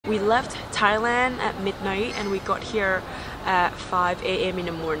We left Thailand at midnight and we got here at 5 a.m. in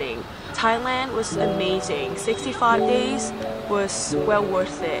the morning. Thailand was amazing. 65 days was well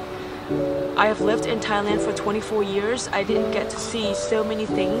worth it. I have lived in Thailand for 24 years. I didn't get to see so many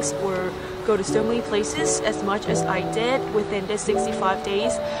things or go to so many places as much as I did within this 65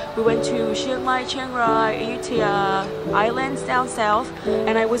 days. We went to Chiang Mai, Chiang Rai, Ayutthaya, islands down south,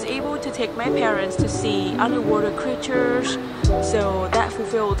 and I was able to take my parents to see underwater creatures, so that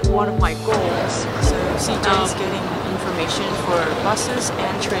fulfilled one of my goals. So CJ is getting information for buses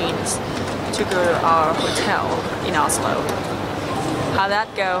and trains to go to our hotel in Oslo. How'd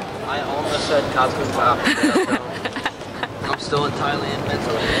that go? I almost said Kakuka. I'm still in Thailand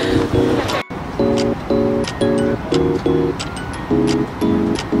mentally.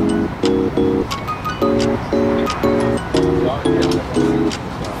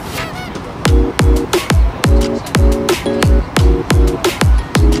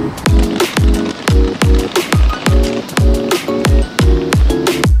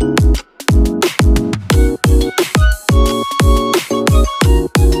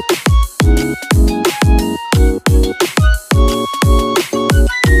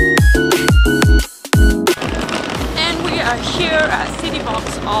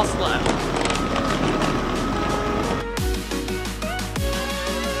 Oslo.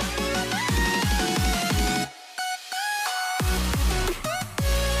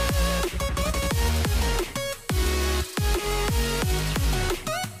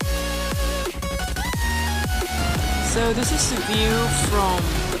 So this is the view from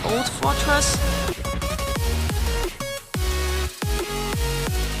the old fortress.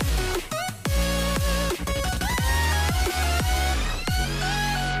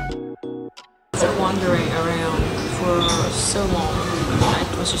 Wandering around for so long.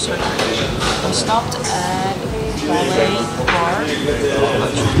 It was just so nice. We stopped at Belle bar.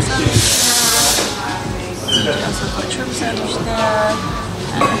 I also got shrimp sandwich there,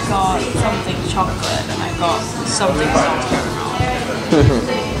 and I got something chocolate, and I got something salt caramel.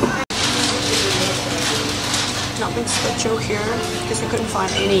 Nothing special here because we couldn't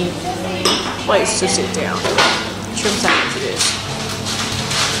find any place to sit down. Shrimp sandwich it is.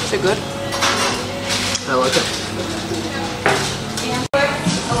 Is it good? I like it.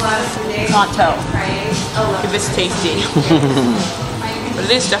 Can't tell if it's tasty. But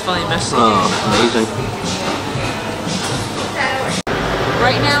it is definitely messy. Oh, amazing.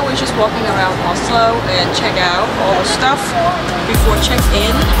 Right now we're just walking around Oslo and check out all the stuff before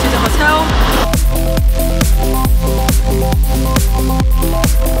check-in to the hotel.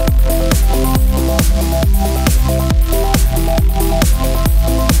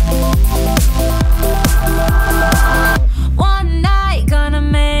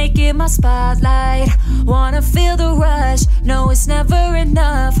 My spotlight, wanna feel the rush, no it's never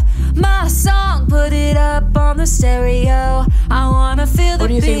enough. My song, put it up on the stereo, I wanna feel the beat. What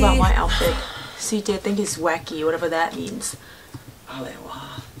do you think about my outfit? CJ, I think it's wacky, whatever that means. I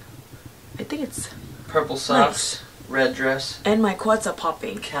think it's purple socks, nice. Red dress, and my quads are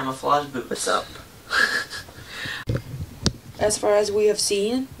popping. Camouflage boots. What's up? As far as we have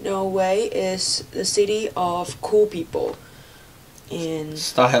seen, Norway is the city of cool people. And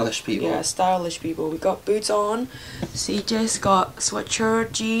stylish people. Yeah, stylish people. We got boots on. CJ's got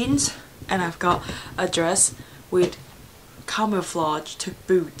sweatshirt, jeans, and I've got a dress with camouflage to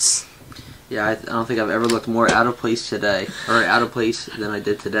boots. Yeah, I don't think I've ever looked more out of place today, or out of place than I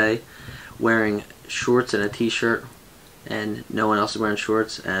did today, wearing shorts and a t-shirt, and no one else is wearing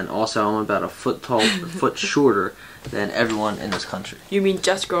shorts, and also I'm about a foot tall, a foot shorter than everyone in this country. You mean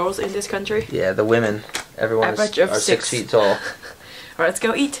just girls in this country? Yeah, the women. Everyone is 6 feet tall. Alright, let's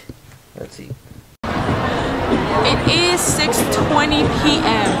go eat. Let's eat. It is 6:20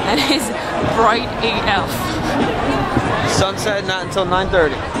 p.m. and it's bright AF. Sunset not until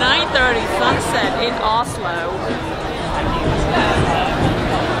 9:30. 9:30 sunset in Oslo.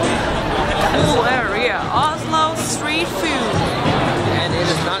 Cool area. Oslo street food. And it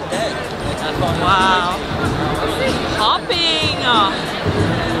is not dead. Wow. Hopping.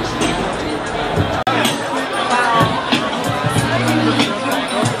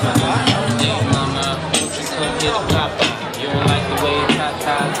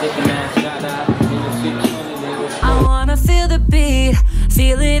 I wanna feel the beat,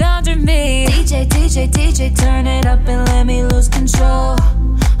 feel it under me. DJ, DJ, DJ, turn it up and let me lose control.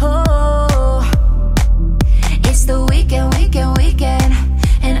 Oh, it's the weekend, weekend, weekend,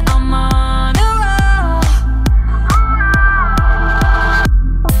 and I'm on a roll.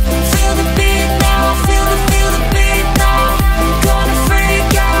 Feel the beat now, feel the beat now. Gonna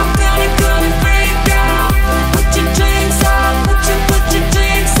freak out, gonna freak out. Put your drinks up, put your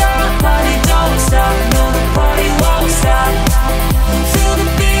drinks up.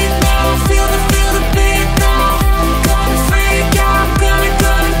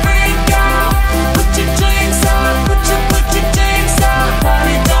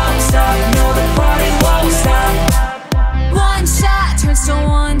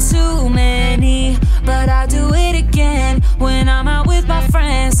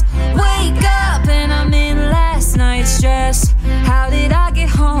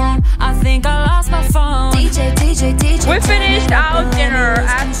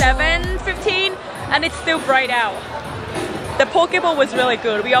 and it's still bright out. The Pokeball was really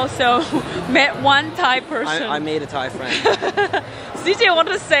good. We also met one Thai person. I made a Thai friend. CJ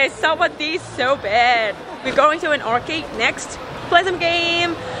wanted to say some of these so bad. We're going to an arcade next, play some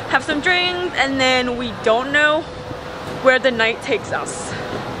game, have some drinks, and then we don't know where the night takes us.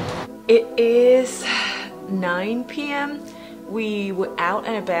 It is 9 p.m. We were out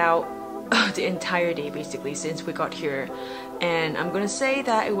and about the entire day basically since we got here, and I'm gonna say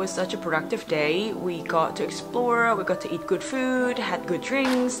that it was such a productive day. We got to explore, we got to eat good food, had good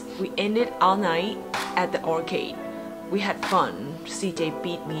drinks. We ended all night at the arcade. We had fun. CJ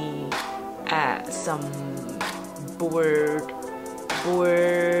beat me at some board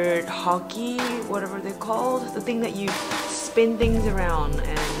hockey, whatever they're called, the thing that you spin things around,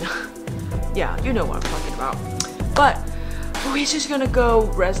 and yeah, you know what I'm talking about. But we're just gonna go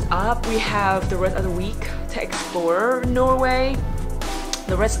rest up. We have the rest of the week to explore Norway,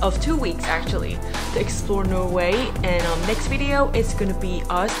 the rest of 2 weeks actually to explore Norway, and next video is gonna be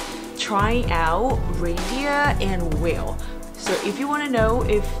us trying out reindeer and whale. So if you want to know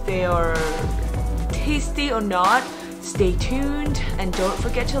if they are tasty or not, stay tuned, and don't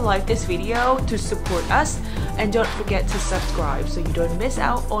forget to like this video to support us, and don't forget to subscribe so you don't miss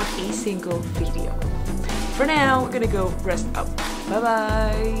out on a single video. For now, we're gonna go rest up. Bye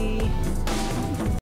bye.